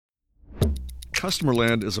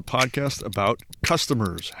Customerland is a podcast about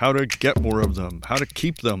customers, how to get more of them, how to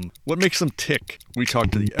keep them, what makes them tick. We talk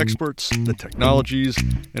to the experts, the technologies,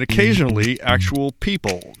 and occasionally actual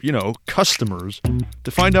people, customers, to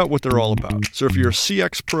find out what they're all about. So if you're a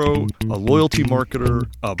CX pro, a loyalty marketer,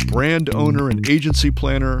 a brand owner and agency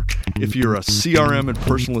planner, if you're a CRM and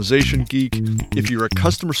personalization geek, if you're a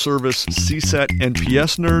customer service, CSAT,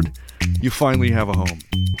 NPS nerd, you finally have a home.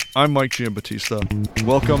 I'm Mike Giambattista.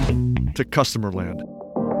 Welcome to Customerland.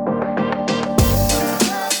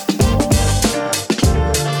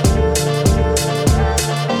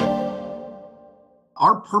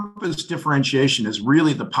 Our purpose differentiation is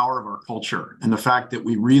really the power of our culture and the fact that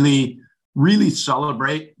we really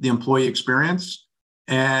celebrate the employee experience.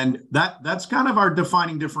 And that's kind of our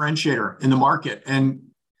defining differentiator in the market. And,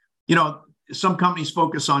 some companies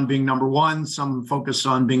focus on being number one, some focus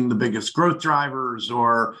on being the biggest growth drivers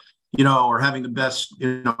or having the best,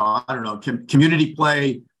 community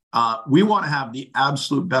play. We want to have the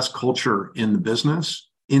absolute best culture in the business,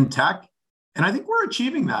 in tech. And I think we're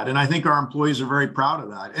achieving that. And I think our employees are very proud of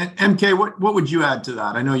that. And MK, what would you add to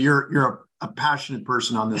that? I know you're a passionate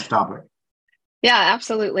person on this topic. Yeah,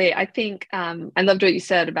 absolutely. I think I loved what you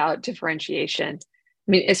said about differentiation.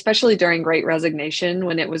 I mean, especially during Great Resignation,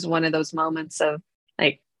 when it was one of those moments of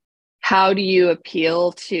like, how do you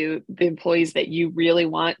appeal to the employees that you really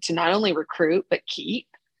want to not only recruit, but keep?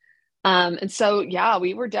 And so, yeah,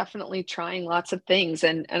 we were definitely trying lots of things.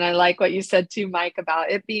 And I like what you said too, Mike, about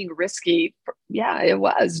it being risky. Yeah, it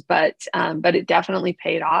was, but it definitely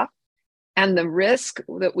paid off. And the risk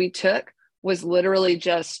that we took was literally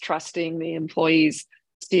just trusting the employees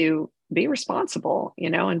to be responsible,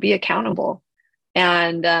 and be accountable.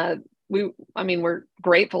 And we're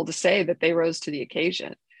grateful to say that they rose to the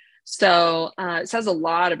occasion. So it says a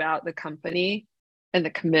lot about the company and the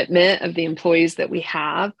commitment of the employees that we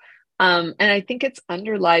have. And I think it's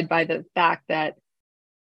underlined by the fact that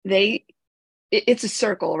it's a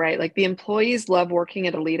circle, right? Like the employees love working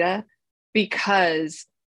at Alida because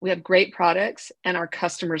we have great products and our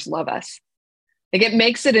customers love us. Like it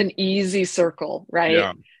makes it an easy circle, right?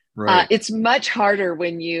 Yeah, right. It's much harder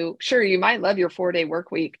when you might love your 4-day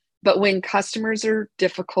work week, but when customers are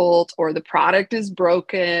difficult or the product is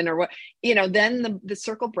broken or then the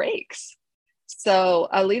circle breaks. So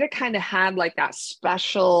Alida kind of had like that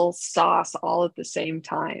special sauce all at the same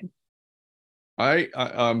time.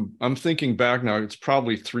 I'm thinking back now, it's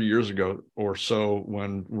probably 3 years ago or so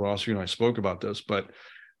when Ross, you and I spoke about this, but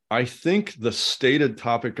I think the stated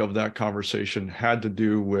topic of that conversation had to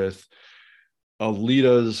do with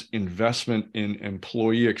Alida's investment in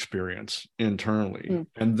employee experience internally.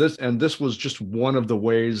 And this was just one of the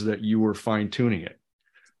ways that you were fine-tuning it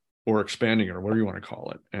or expanding it or whatever you want to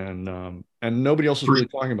call it. And nobody else was really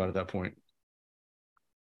talking about it at that point.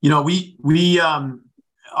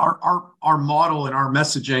 Our model and our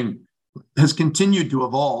messaging has continued to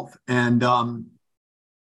evolve. And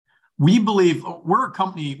we believe we're a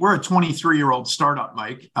 23-year-old startup,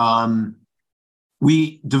 Mike.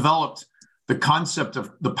 We developed the concept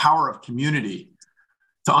of the power of community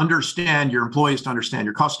to understand your employees, to understand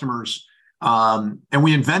your customers. And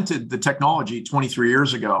we invented the technology 23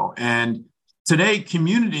 years ago. And today,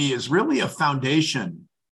 community is really a foundation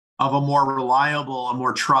of a more reliable, a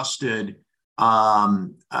more trusted,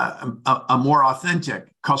 a more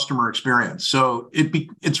authentic customer experience. So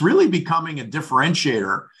it's really becoming a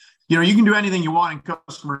differentiator. You can do anything you want in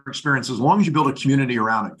customer experience as long as you build a community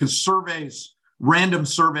around it. Because random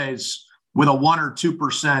surveys with a 1 or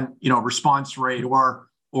 2%, response rate, or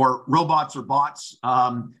robots or bots,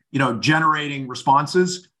 generating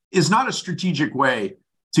responses is not a strategic way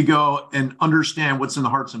to go and understand what's in the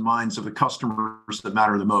hearts and minds of the customers that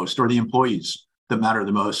matter the most, or the employees that matter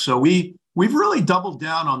the most. So we've really doubled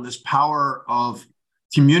down on this power of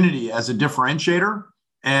community as a differentiator.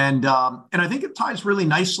 And I think it ties really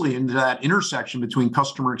nicely into that intersection between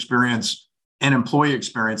customer experience and employee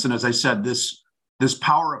experience. And as I said, this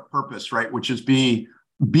power of purpose, right, which is be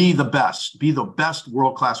the best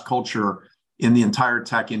world-class culture in the entire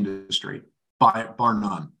tech industry, bar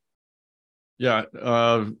none. Yeah,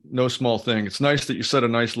 no small thing. It's nice that you set a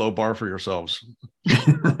nice low bar for yourselves.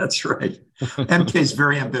 That's right. MK is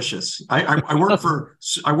very ambitious. I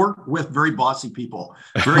work with very bossy people,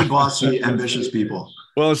 very bossy, ambitious people.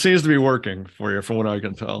 Well, it seems to be working for you, from what I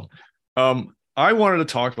can tell. I wanted to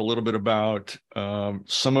talk a little bit about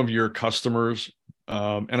some of your customers,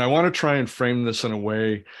 and I want to try and frame this in a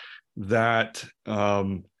way that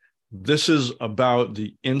this is about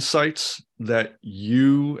the insights that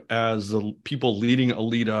you, as the people leading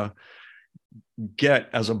Alida, get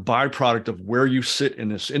as a byproduct of where you sit in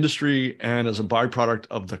this industry and as a byproduct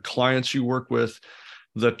of the clients you work with,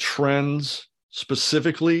 the trends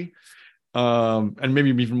specifically, and maybe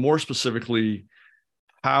even more specifically,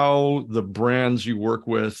 how the brands you work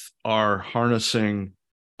with are harnessing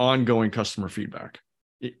ongoing customer feedback.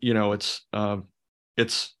 It's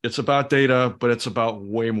about data, but it's about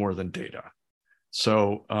way more than data.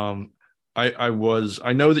 So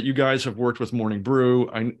I know that you guys have worked with Morning Brew.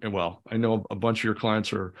 I know a bunch of your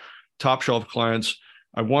clients are top shelf clients.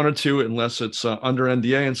 I wanted to, unless it's under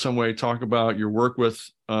NDA in some way, talk about your work with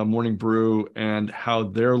Morning Brew and how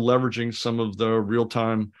they're leveraging some of the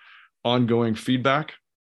real-time ongoing feedback.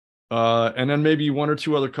 And then maybe one or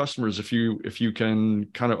two other customers, if you can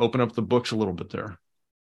kind of open up the books a little bit there.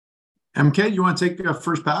 MK, you want to take a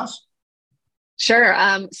first pass? Sure.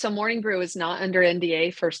 So Morning Brew is not under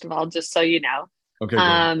NDA, first of all, just so you know.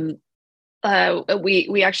 Okay.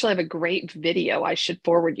 We actually have a great video I should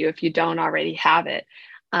forward you if you don't already have it,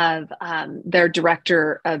 of their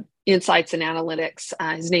director of insights and analytics.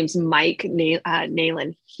 His name's Mike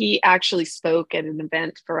Nailin. He actually spoke at an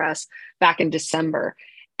event for us back in December,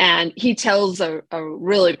 and he tells a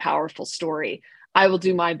really powerful story. I will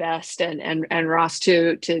do my best and Ross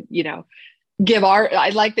to give I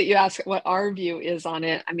like that you ask what our view is on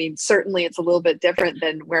it. I mean, certainly it's a little bit different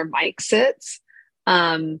than where Mike sits.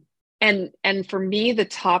 And for me, the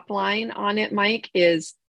top line on it, Mike,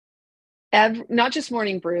 is not just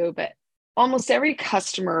Morning Brew, but almost every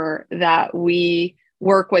customer that we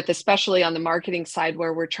work with, especially on the marketing side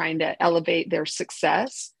where we're trying to elevate their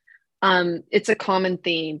success. It's a common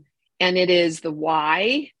theme, and it is the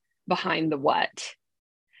why behind the what.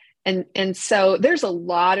 And so there's a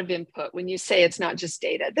lot of input when you say it's not just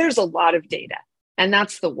data. There's a lot of data, and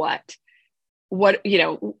that's the what. What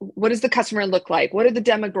does the customer look like? What are the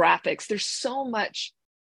demographics? There's so much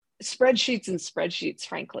spreadsheets and spreadsheets,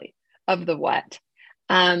 frankly, of the what.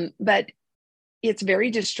 But it's very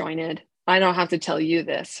disjointed. I don't have to tell you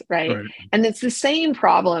this, right? And it's the same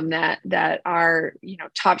problem that our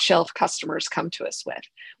top shelf customers come to us with.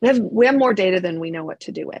 We have more data than we know what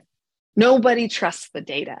to do with. Nobody trusts the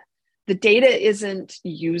data. The data isn't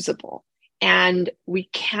usable, and we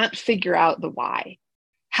can't figure out the why.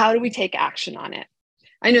 How do we take action on it?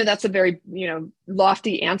 I know that's a very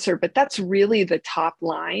lofty answer, but that's really the top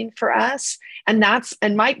line for us. And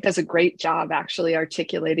Mike does a great job actually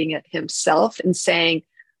articulating it himself and saying,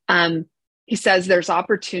 he says there's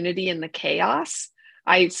opportunity in the chaos.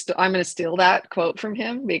 I'm going to steal that quote from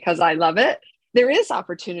him because I love it. There is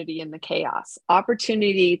opportunity in the chaos,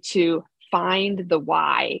 opportunity to find the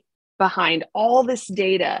why behind all this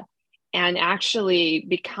data and actually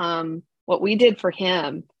become what we did for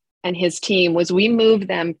him and his team was we moved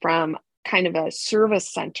them from kind of a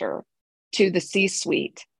service center to the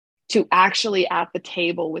C-suite to actually at the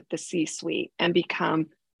table with the C-suite and become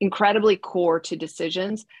incredibly core to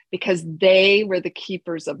decisions because they were the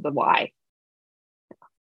keepers of the why.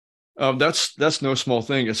 That's no small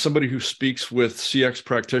thing. As somebody who speaks with CX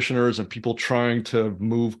practitioners and people trying to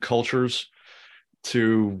move cultures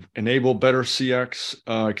to enable better CX,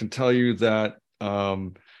 I can tell you that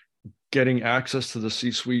getting access to the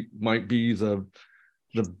C-suite might be the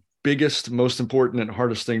biggest, most important, and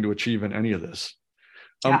hardest thing to achieve in any of this.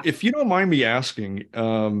 If you don't mind me asking,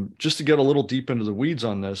 just to get a little deep into the weeds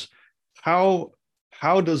on this, how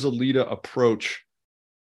does Alida approach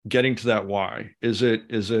getting to that why? Is it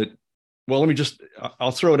well,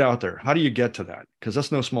 I'll throw it out there. How do you get to that? Because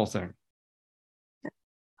that's no small thing.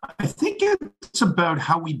 I think it's about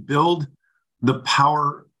how we build the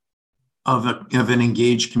power of an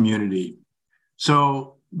engaged community.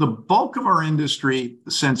 So the bulk of our industry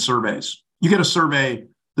sends surveys. You get a survey.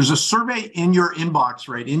 There's a survey in your inbox,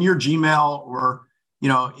 right? In your Gmail or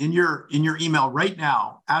in your email right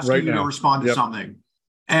now, asking you to respond to something.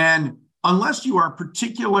 And unless you are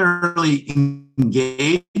particularly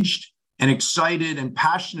engaged and excited and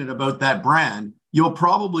passionate about that brand, you'll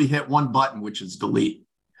probably hit one button, which is delete.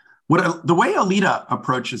 The way Alida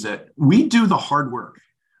approaches it, we do the hard work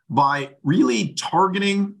by really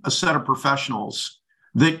targeting a set of professionals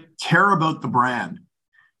that care about the brand.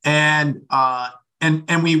 And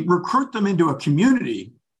we recruit them into a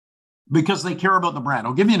community because they care about the brand.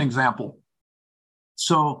 I'll give you an example.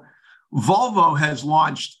 So Volvo has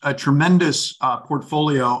launched a tremendous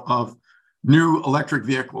portfolio of new electric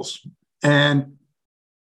vehicles. And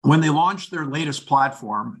when they launched their latest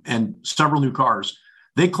platform and several new cars,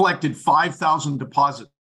 they collected 5,000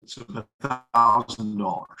 deposits of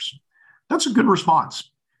 $1,000. That's a good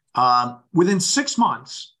response. Within 6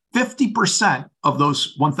 months, 50% of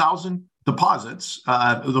those 1,000 deposits,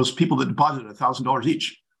 those people that deposited $1,000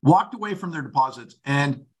 each, walked away from their deposits,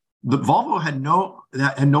 and the Volvo had no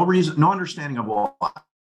reason, no understanding of why.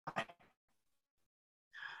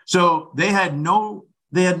 So they had no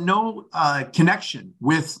connection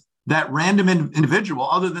with that random individual,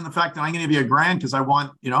 other than the fact that I'm going to give you $1,000 because I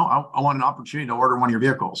want an opportunity to order one of your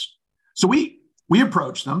vehicles. So we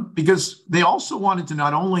approached them because they also wanted to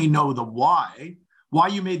not only know the why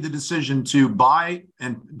you made the decision to buy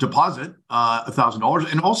and deposit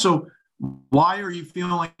 $1,000, and also why are you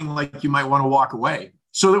feeling like you might want to walk away,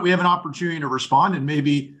 so that we have an opportunity to respond and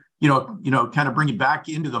maybe kind of bring you back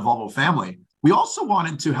into the Volvo family. We also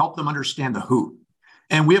wanted to help them understand the who.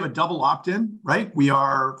 And we have a double opt-in, right? We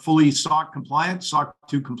are fully SOC compliant, SOC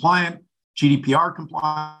 2 compliant, GDPR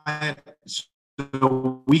compliant.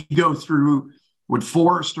 So we go through what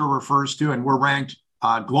Forrester refers to, and we're ranked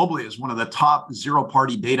globally as one of the top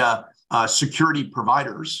zero-party data security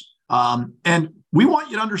providers. And we want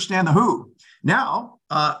you to understand the who. Now,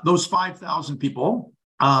 those 5,000 people,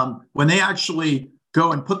 when they actually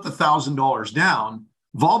go and put the $1,000 down,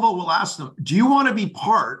 Volvo will ask them, do you want to be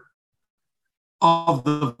part of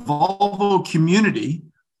the Volvo community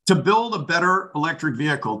to build a better electric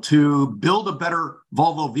vehicle, to build a better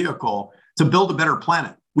Volvo vehicle, to build a better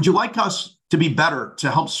planet? Would you like us to be better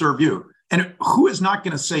to help serve you? And who is not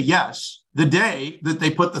going to say yes the day that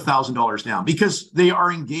they put the $1,000 down, because they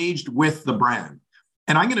are engaged with the brand?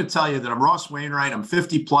 And I'm going to tell you that I'm Ross Wainwright. I'm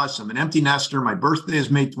 50 plus. I'm an empty nester. My birthday is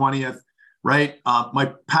May 20th. Right.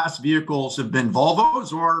 My past vehicles have been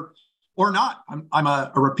Volvos or not. I'm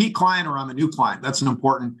a repeat client, or I'm a new client. That's an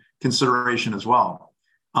important consideration as well.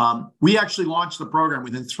 We actually launched the program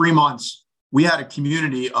within 3 months. We had a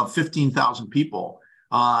community of 15,000 people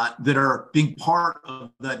that are being part of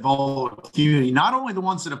that Volvo community. Not only the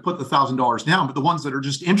ones that have put the $1,000 down, but the ones that are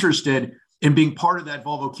just interested in being part of that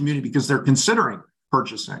Volvo community because they're considering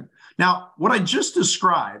purchasing. Now, what I just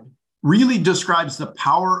described really describes the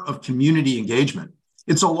power of community engagement.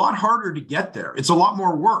 It's a lot harder to get there. It's a lot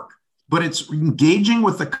more work, but it's engaging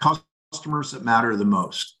with the customers that matter the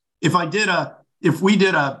most. If we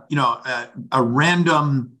did a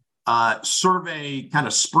random survey kind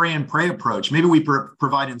of spray and pray approach, maybe we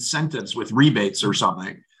provide incentives with rebates or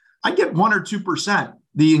something, I get 1 or 2%.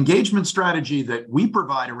 The engagement strategy that we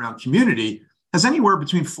provide around community has anywhere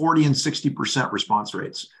between 40 and 60% response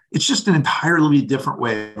rates. It's just an entirely different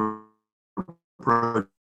way of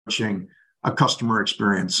approaching a customer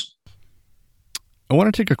experience. I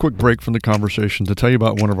want to take a quick break from the conversation to tell you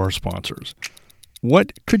about one of our sponsors.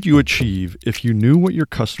 What could you achieve if you knew what your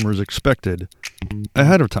customers expected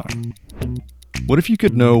ahead of time? What if you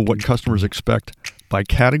could know what customers expect by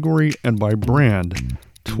category and by brand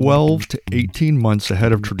 12 to 18 months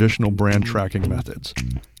ahead of traditional brand tracking methods?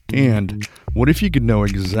 And what if you could know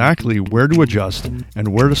exactly where to adjust and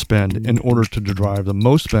where to spend in order to derive the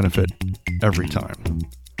most benefit every time?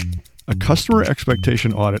 A customer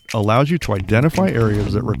expectation audit allows you to identify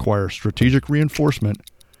areas that require strategic reinforcement,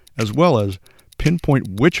 as well as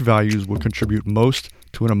pinpoint which values will contribute most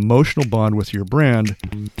to an emotional bond with your brand,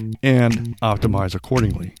 and optimize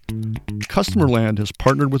accordingly. Customerland has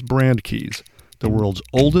partnered with Brand Keys, the world's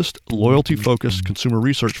oldest loyalty-focused consumer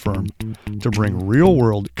research firm, to bring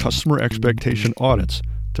real-world customer expectation audits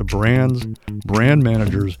to brands, brand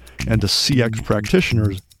managers, and to CX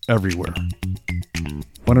practitioners everywhere.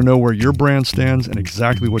 Want to know where your brand stands and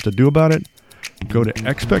exactly what to do about it? Go to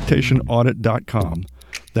expectationaudit.com.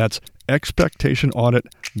 That's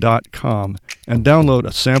expectationaudit.com and download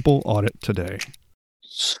a sample audit today.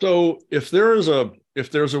 So if there's a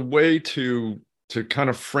way to kind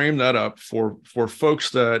of frame that up for folks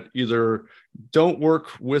that either don't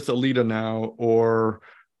work with Alida now or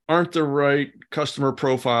aren't the right customer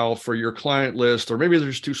profile for your client list, or maybe they're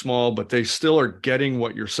just too small, but they still are getting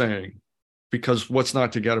what you're saying, because what's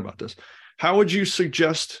not to get about this? How would you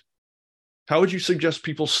suggest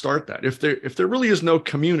people start that? If there really is no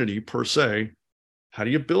community per se, how do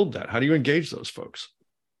you build that? How do you engage those folks?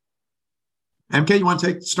 MK, you want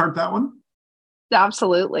to start that one?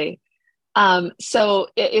 Absolutely. So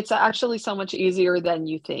it's actually so much easier than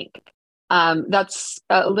you think. That's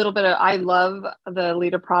a little bit of, I love the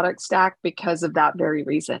Alida product stack because of that very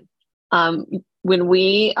reason. When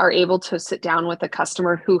we are able to sit down with a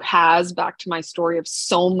customer who has, back to my story of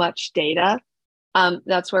so much data,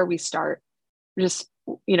 that's where we start. Just,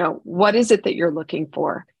 what is it that you're looking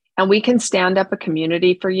for? And we can stand up a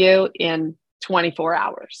community for you in 24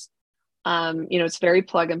 hours. It's very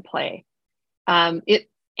plug and play. And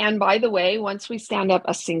by the way, once we stand up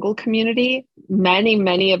a single community,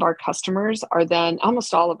 many of our customers are then,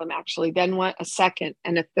 almost all of them actually, then want a second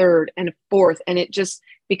and a third and a fourth, and it just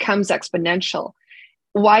becomes exponential.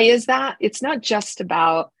 why is that? It's not just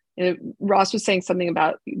about, Ross was saying something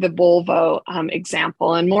about the Volvo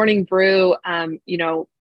example, and Morning Brew,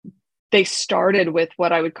 they started with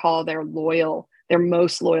what I would call their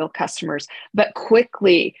most loyal customers, but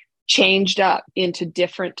quickly changed up into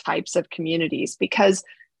different types of communities because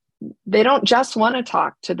they don't just want to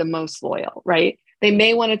talk to the most loyal, right? They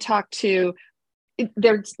may want to talk to,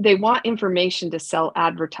 they want information to sell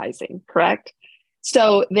advertising, correct?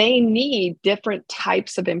 So they need different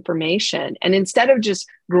types of information. And instead of just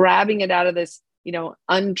grabbing it out of this,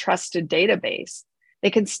 untrusted database,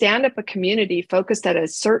 they can stand up a community focused at a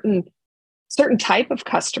certain type of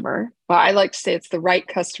customer. Well, I like to say it's the right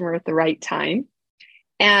customer at the right time,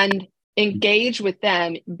 and engage with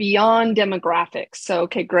them beyond demographics. So,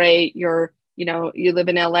 okay, great. You live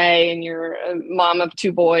in LA and you're a mom of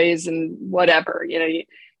two boys and whatever,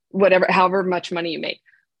 however much money you make.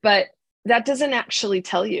 But that doesn't actually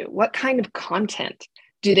tell you what kind of content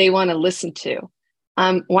do they want to listen to.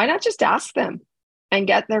 Why not just ask them and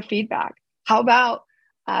get their feedback? How about,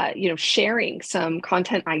 sharing some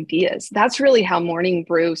content ideas? That's really how Morning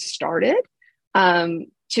Brew started,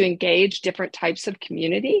 to engage different types of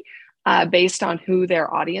community based on who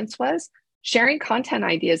their audience was, sharing content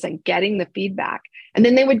ideas and getting the feedback. And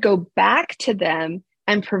then they would go back to them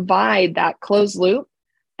and provide that closed loop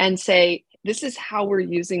and say, this is how we're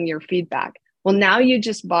using your feedback. Well, now you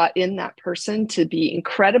just bought in that person to be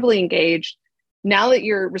incredibly engaged. Now that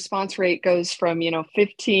your response rate goes from,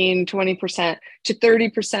 15, 20% to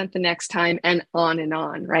 30% the next time and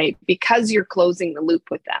on, right? Because you're closing the loop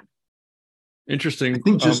with them. Interesting.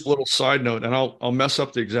 Just little side note, and I'll mess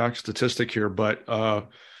up the exact statistic here, but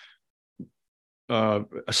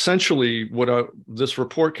essentially this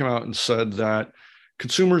report came out and said that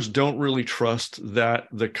consumers don't really trust that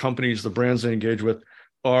the companies, the brands they engage with,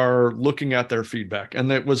 are looking at their feedback.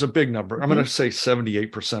 And that was a big number. I'm going to say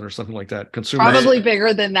 78% or something like that. Consumers, probably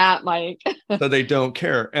bigger than that, Mike. that they don't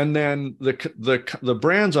care. And then the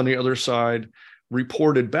brands on the other side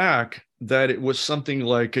reported back that it was something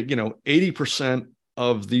like, 80%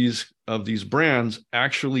 of these brands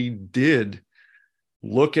actually did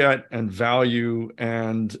look at and value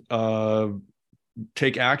and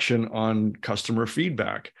take action on customer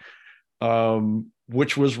feedback,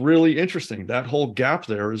 which was really interesting. That whole gap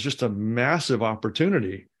there is just a massive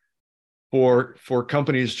opportunity for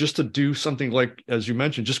companies just to do something like, as you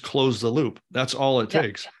mentioned, just close the loop. That's all it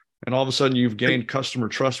takes. And all of a sudden you've gained customer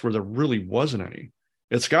trust where there really wasn't any.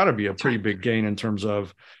 It's got to be a pretty big gain in terms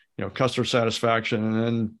of, customer satisfaction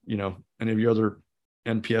and then, any of your other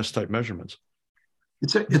NPS type measurements.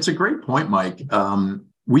 It's a great point, Mike.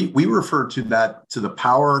 We refer to the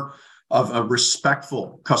power of a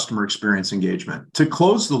respectful customer experience engagement, to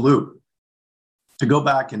close the loop, to go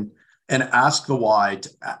back and ask the why, to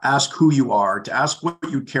ask who you are, to ask what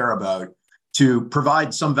you care about, to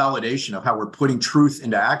provide some validation of how we're putting truth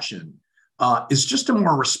into action, is just a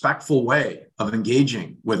more respectful way of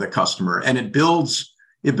engaging with a customer, and it builds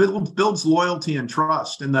loyalty and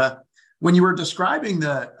trust. And when you were describing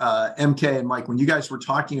the MK and Mike, when you guys were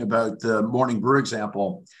talking about the Morning Brew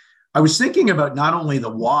example, I was thinking about not only the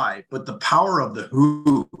why, but the power of the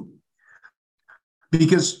who.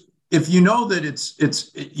 Because if you know that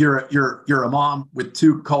you're a mom with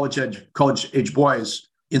two college age boys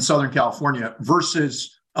in Southern California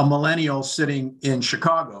versus a millennial sitting in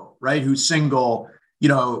Chicago, right, who's single,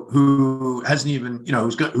 who hasn't even,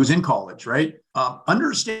 who's in college, right?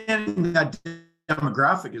 Understanding that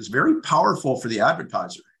demographic is very powerful for the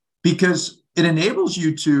advertiser, because it enables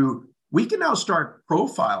we can now start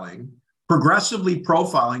progressively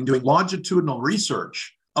profiling, doing longitudinal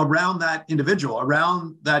research around that individual,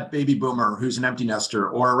 around that baby boomer who's an empty nester,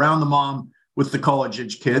 or around the mom with the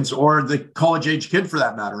college-age kids, or the college-age kid for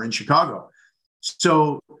that matter in Chicago.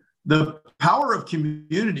 So the power of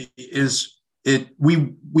community is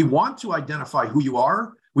we want to identify who you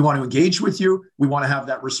are. We want to engage with you. We want to have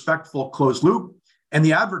that respectful closed loop, and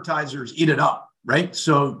the advertisers eat it up, right?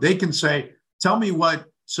 So they can say, tell me what.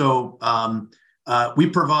 So we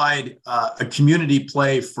provide a community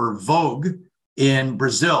play for Vogue in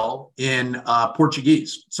Brazil in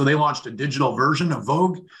Portuguese. So they launched a digital version of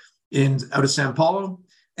Vogue out of Sao Paulo,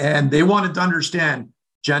 and they wanted to understand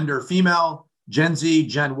gender female, Gen Z,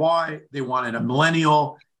 Gen Y. They wanted a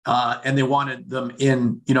millennial, and they wanted them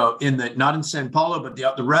not in Sao Paulo, but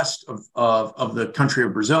the rest of the country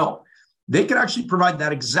of Brazil. They could actually provide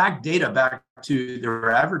that exact data back to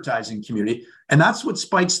their advertising community. And that's what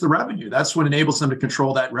spikes the revenue. That's what enables them to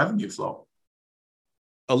control that revenue flow.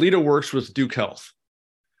 Alida works with Duke Health.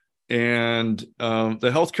 And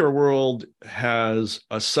the healthcare world has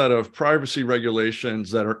a set of privacy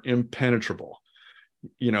regulations that are impenetrable.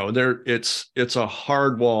 There it's a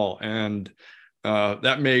hard wall, and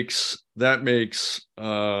that makes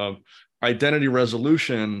identity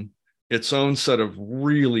resolution its own set of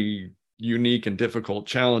really unique and difficult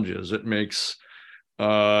challenges. It makes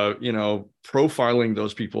profiling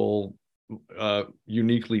those people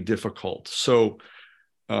uniquely difficult. So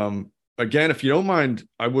again, if you don't mind,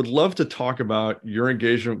 I would love to talk about your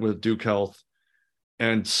engagement with Duke Health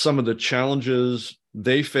and some of the challenges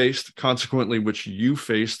they faced, consequently, which you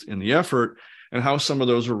faced in the effort, and how some of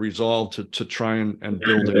those were resolved to try and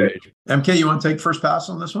build engagement. MK, you want to take first pass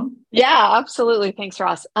on this one? Yeah, absolutely. Thanks,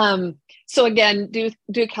 Ross. So again,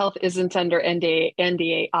 Duke Health isn't under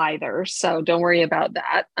NDA either, so don't worry about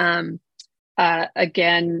that.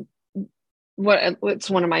 Again, what's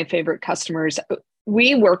one of my favorite customers.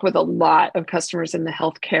 We work with a lot of customers in the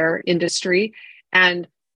healthcare industry, and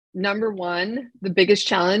number one, the biggest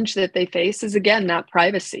challenge that they face is, again, that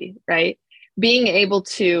privacy, right? Being able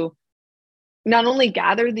to not only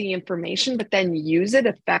gather the information, but then use it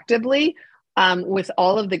effectively with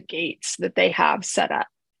all of the gates that they have set up.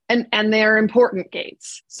 And they're important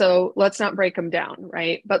gates. So let's not break them down,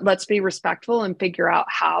 right? But let's be respectful and figure out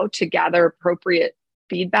how to gather appropriate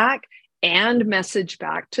feedback and message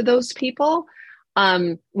back to those people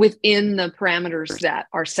within the parameters that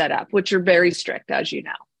are set up, which are very strict, as you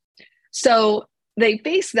know. So they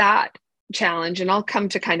face that challenge, and I'll come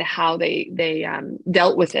to kind of how they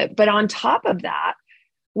dealt with it. But on top of that,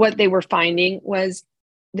 what they were finding was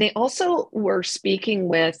they also were speaking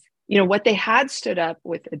with, what they had stood up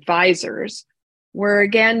with advisors were,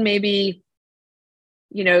 again, maybe,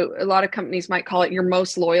 a lot of companies might call it your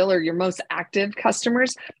most loyal or your most active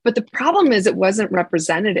customers. But the problem is it wasn't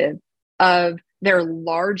representative of their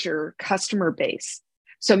larger customer base.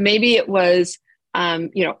 So maybe it was,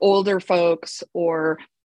 older folks, or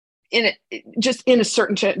just in a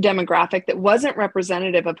certain demographic that wasn't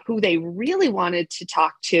representative of who they really wanted to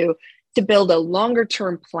talk to build a longer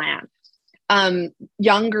term plan.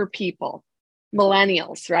 Younger people,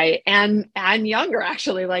 millennials, right? And younger,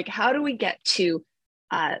 actually, like, how do we get to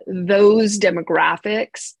those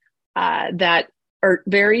demographics that are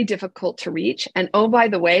very difficult to reach? And oh, by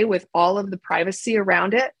the way, with all of the privacy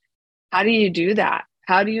around it, how do you do that?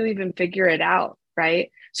 How do you even figure it out,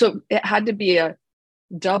 right? So it had to be a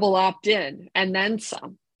double opt-in and then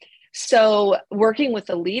some. So working with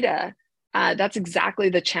Alida, that's exactly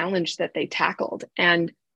the challenge that they tackled,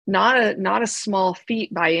 and not a small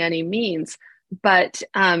feat by any means, but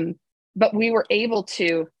we were able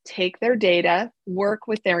to take their data, work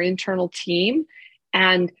with their internal team,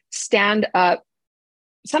 and stand up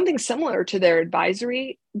something similar to their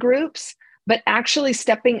advisory groups, but actually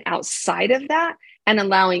stepping outside of that and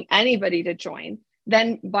allowing anybody to join.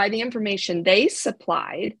 Then by the information they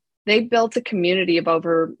supplied, they built a community of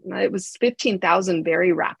it was 15,000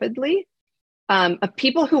 very rapidly, of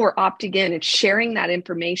people who were opting in and sharing that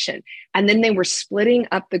information. And then they were splitting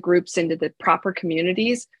up the groups into the proper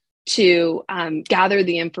communities to gather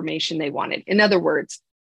the information they wanted. In other words,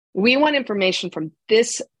 we want information from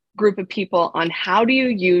this group of people on how do you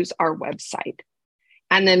use our website?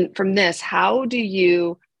 And then from this, how do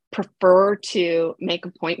you prefer to make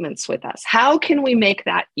appointments with us? How can we make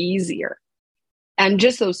that easier? And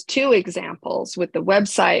just those two examples with the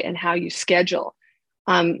website and how you schedule,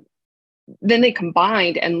 then they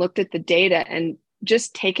combined and looked at the data and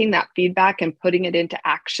just taking that feedback and putting it into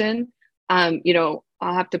action. I'll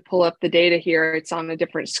have to pull up the data here. It's on a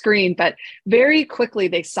different screen, but very quickly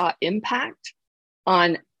they saw impact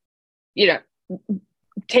on,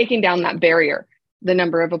 taking down that barrier. The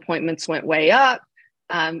number of appointments went way up.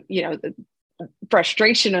 The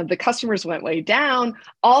frustration of the customers went way down,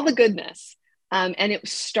 all the goodness. And it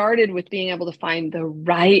started with being able to find the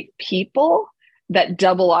right people that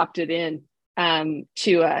double opted in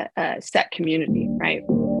to a set community, right?